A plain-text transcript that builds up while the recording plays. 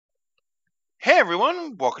Hey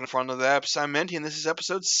everyone, welcome to Front of the Eps. I'm Menti, and this is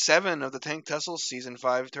episode 7 of the Tank Tussle Season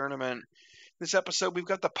 5 tournament. This episode, we've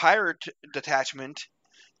got the Pyre detachment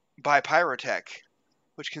by Pyrotech,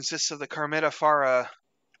 which consists of the Farah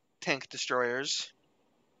tank destroyers,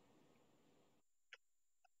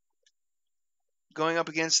 going up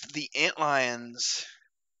against the Antlions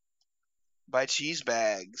by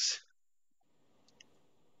Cheesebags,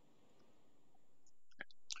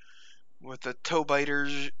 with the toe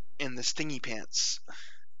biters and the stingy pants.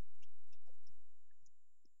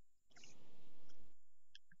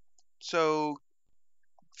 So,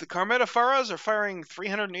 the Farahs are firing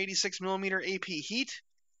 386mm AP heat.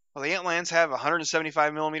 Well, the Antlions have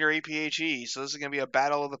 175mm APHE, so this is going to be a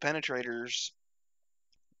battle of the penetrators.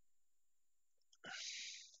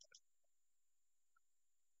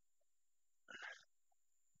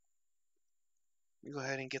 We go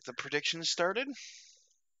ahead and get the predictions started.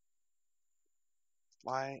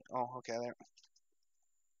 Why? Oh, okay, there.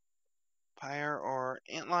 Pyre or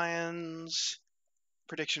Antlions.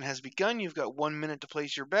 Prediction has begun. You've got 1 minute to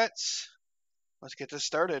place your bets. Let's get this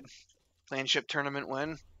started. Landship tournament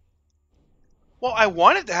win. Well, I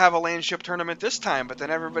wanted to have a landship tournament this time, but then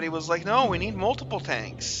everybody was like, no, we need multiple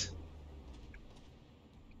tanks.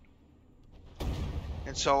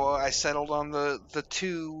 And so I settled on the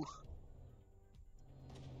two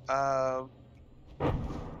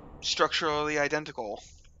structurally identical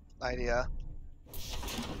idea.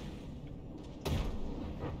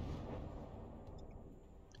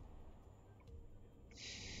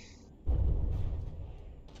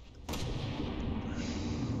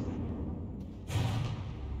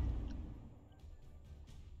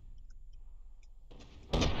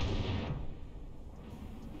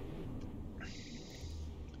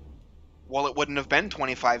 Well, it wouldn't have been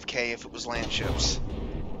 25k if it was land ships.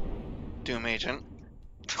 Doom Agent.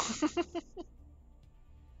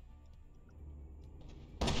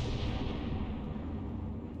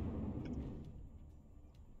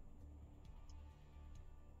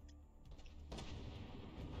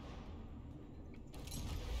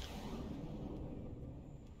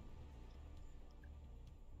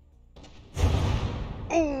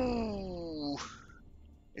 Ooh!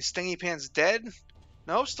 Is Stingy Pants dead?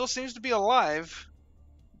 No, still seems to be alive,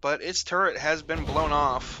 but its turret has been blown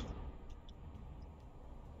off.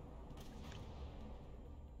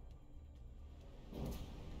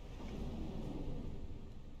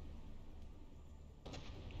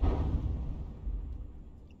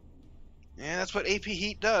 Yeah, that's what AP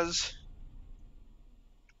Heat does.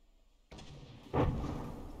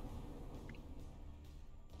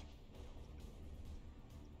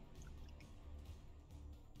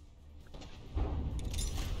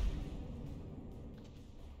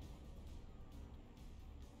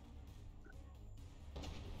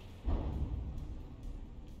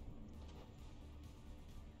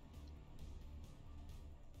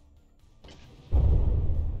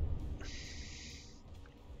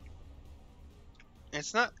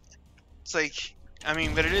 It's not... It's like... I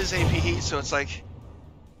mean, but it is AP Heat, so it's like...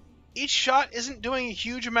 Each shot isn't doing a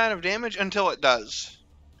huge amount of damage until it does.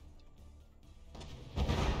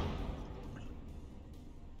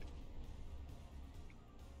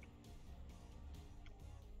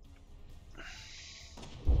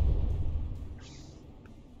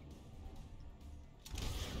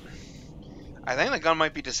 I think the gun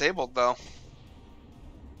might be disabled, though.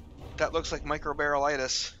 That looks like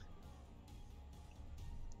microbarrelitis.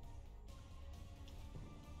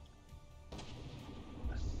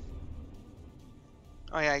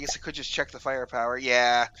 Oh yeah, I guess I could just check the firepower.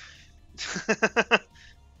 Yeah.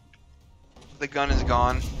 The gun is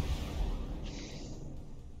gone.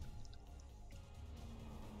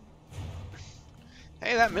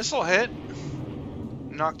 Hey, that missile hit.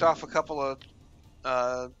 Knocked off a couple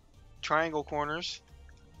of triangle corners.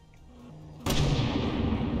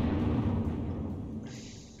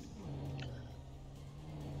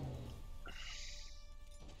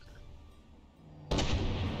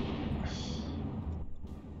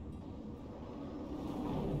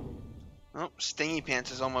 Oh, Stingy Pants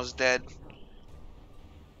is almost dead.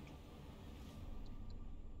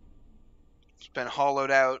 It's been hollowed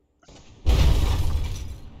out.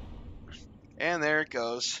 And there it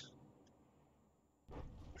goes.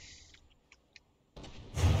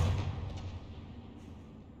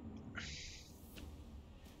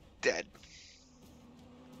 Dead.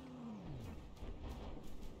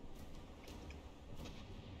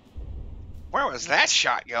 Where was that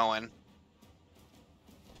shot going?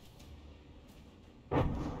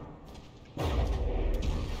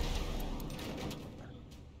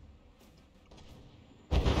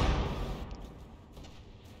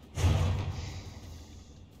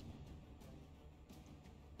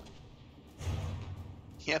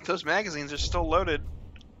 Yep, those magazines are still loaded.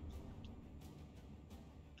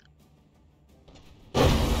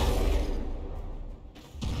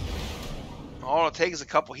 All it takes is a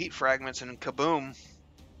couple heat fragments and kaboom.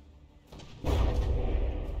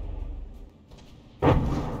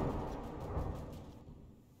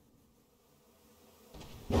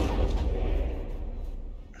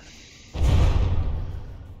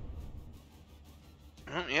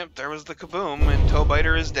 Yep, there was the kaboom, and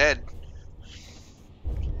Toebiter is dead.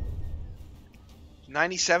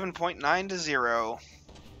 97.9 to 0.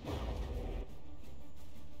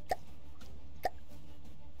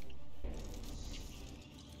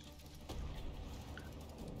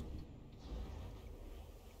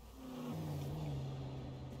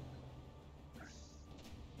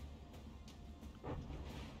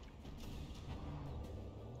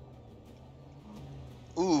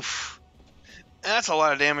 Oof. That's a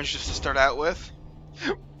lot of damage just to start out with.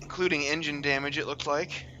 Including engine damage, it looked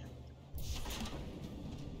like.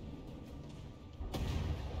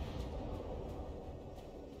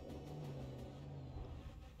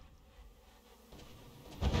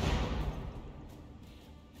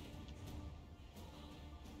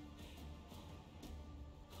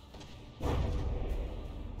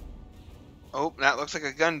 Oh, that looks like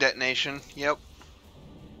a gun detonation. Yep.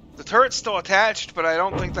 The turret's still attached, but I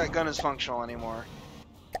don't think that gun is functional anymore.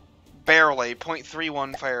 Barely.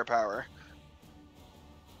 0.31 firepower.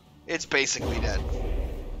 It's basically dead.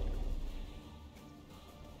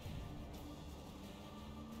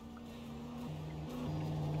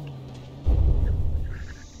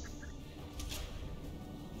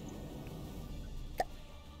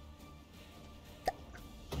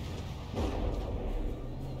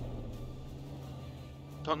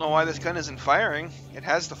 Don't know why this gun isn't firing. It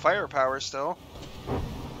has the firepower still.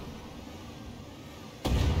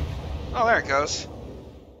 Oh, there it goes.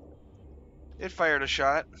 It fired a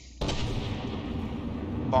shot.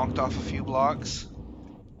 Bonked off a few blocks.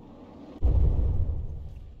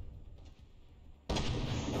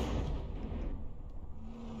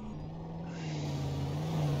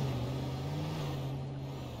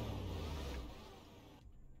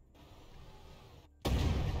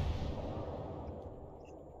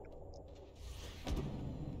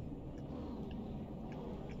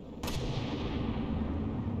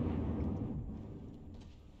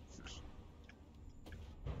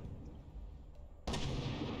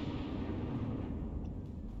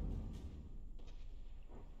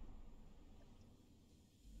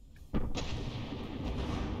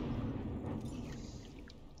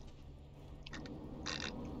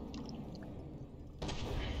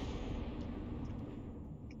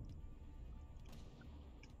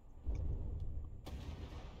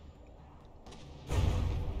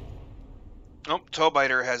 Oh,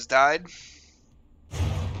 Toebiter has died.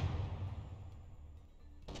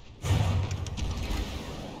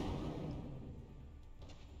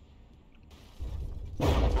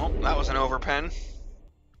 Oh, that was an overpen.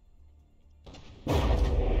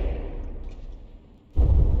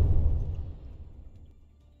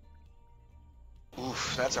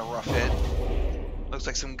 Oof, that's a rough hit. Looks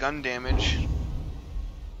like some gun damage.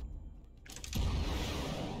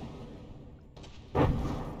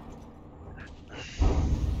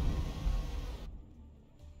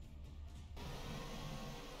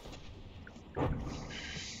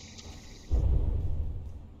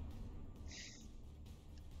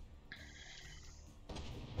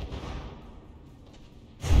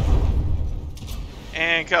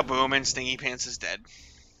 And kaboom, and Stingy Pants is dead.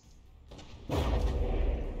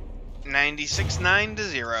 96.9 to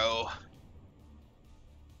 0.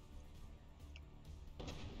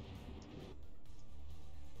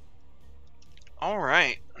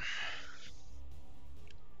 Alright.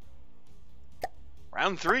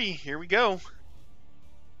 Round 3, here we go.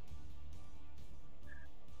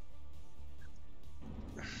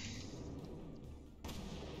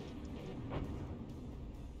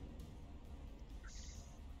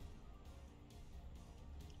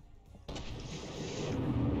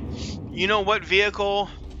 You know what vehicle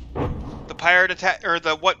the Pyre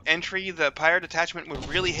what entry the Pyre detachment would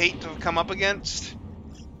really hate to come up against?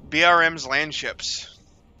 BRM's land ships.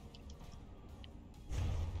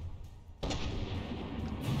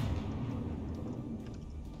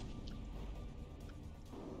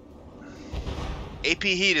 AP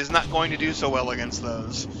Heat is not going to do so well against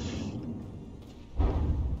those.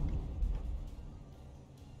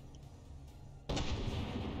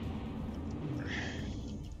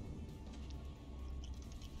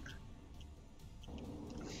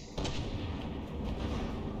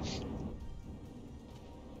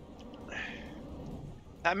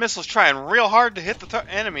 That missile's trying real hard to hit the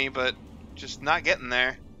enemy, but Just not getting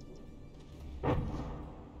there.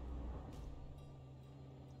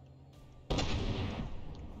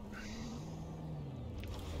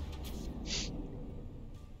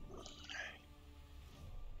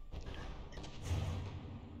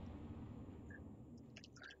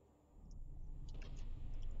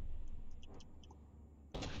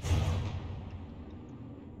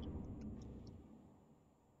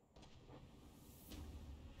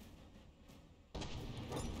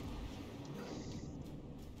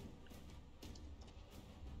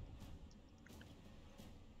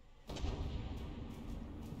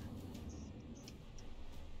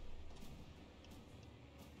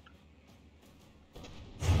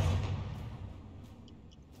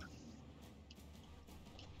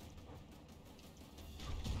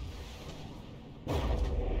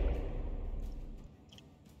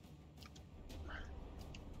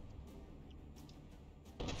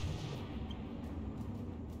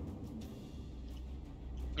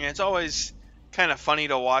 Yeah, it's always kind of funny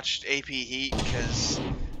to watch AP Heat because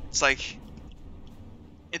it's like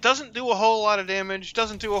it doesn't do a whole lot of damage,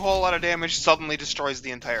 suddenly destroys the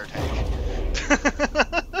entire tank.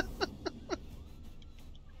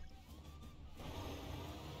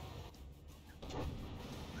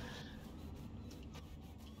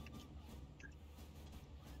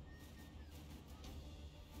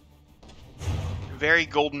 Very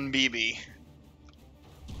golden BB.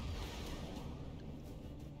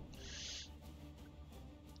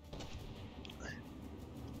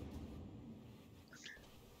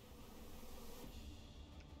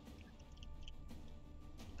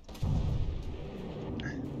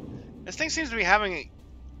 This thing seems to be having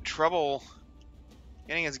trouble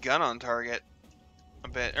getting its gun on target a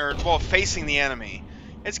bit, or well, facing the enemy.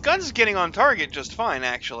 Its gun's getting on target just fine,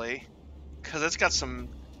 actually, because it's got some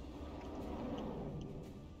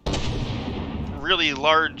really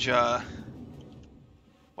large,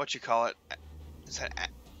 what you call it? Is that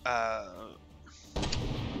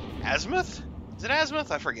azimuth? Is it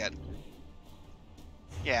azimuth? I forget.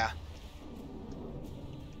 Yeah.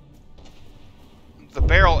 The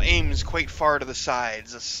barrel aims quite far to the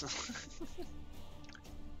sides.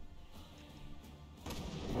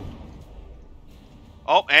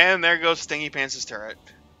 Oh, and there goes Stingy Pants' turret.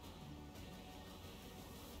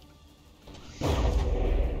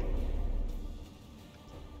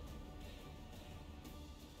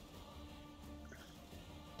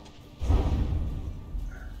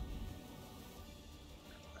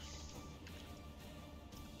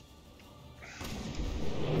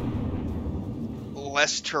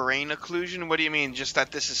 Less terrain occlusion? What do you mean? Just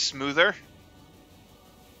that this is smoother?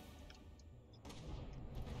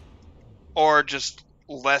 Or just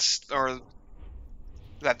less, or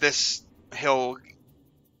that this hill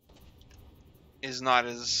is not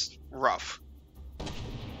as rough?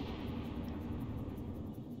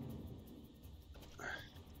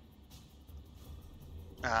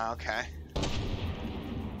 Ah, okay.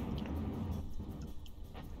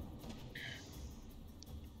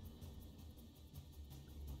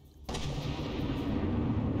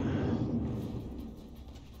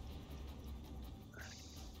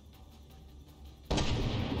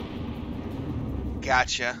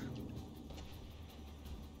 Gotcha.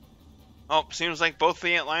 Oh, seems like both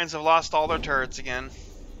the Antlions have lost all their turrets again.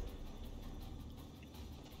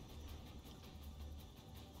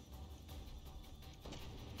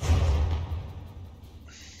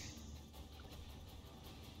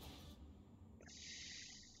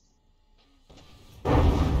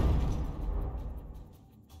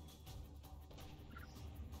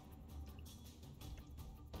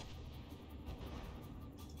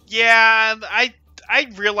 Yeah, I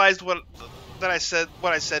realized what I said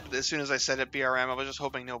as soon as I said it, BRM. I was just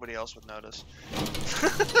hoping nobody else would notice.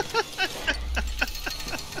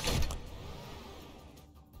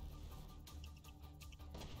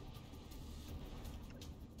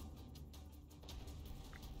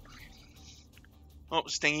 Oh,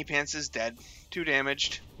 Stingy Pants is dead. 2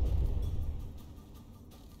 damaged.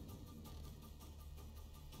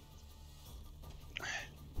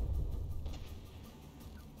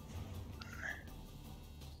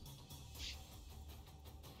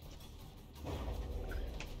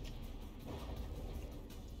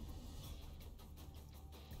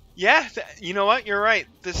 Yeah, you know what? You're right.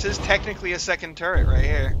 This is technically a second turret right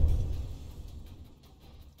here.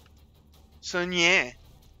 So, yeah.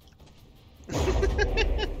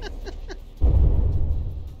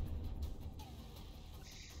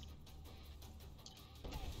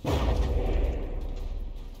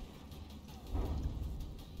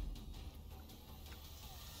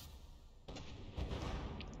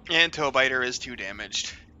 And Toe Biter is 2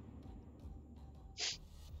 damaged.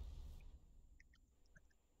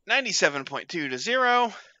 97.2 to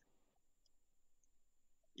 0.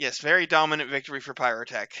 Yes, very dominant victory for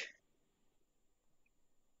Pyrotech.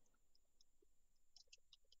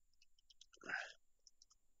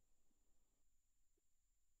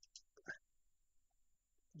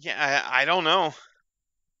 Yeah, I don't know.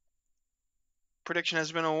 Prediction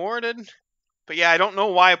has been awarded. But yeah, I don't know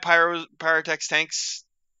why Pyrotech's tanks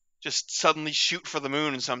just suddenly shoot for the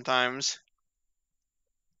moon sometimes.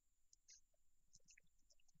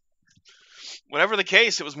 Whatever the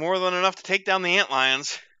case, it was more than enough to take down the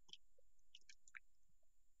Antlions.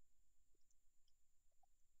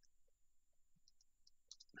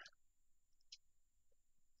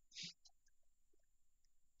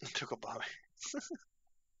 Took a bomb.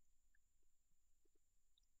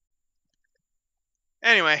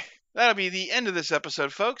 Anyway, that'll be the end of this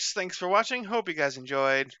episode, folks. Thanks for watching. Hope you guys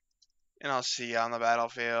enjoyed. And I'll see you on the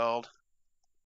battlefield.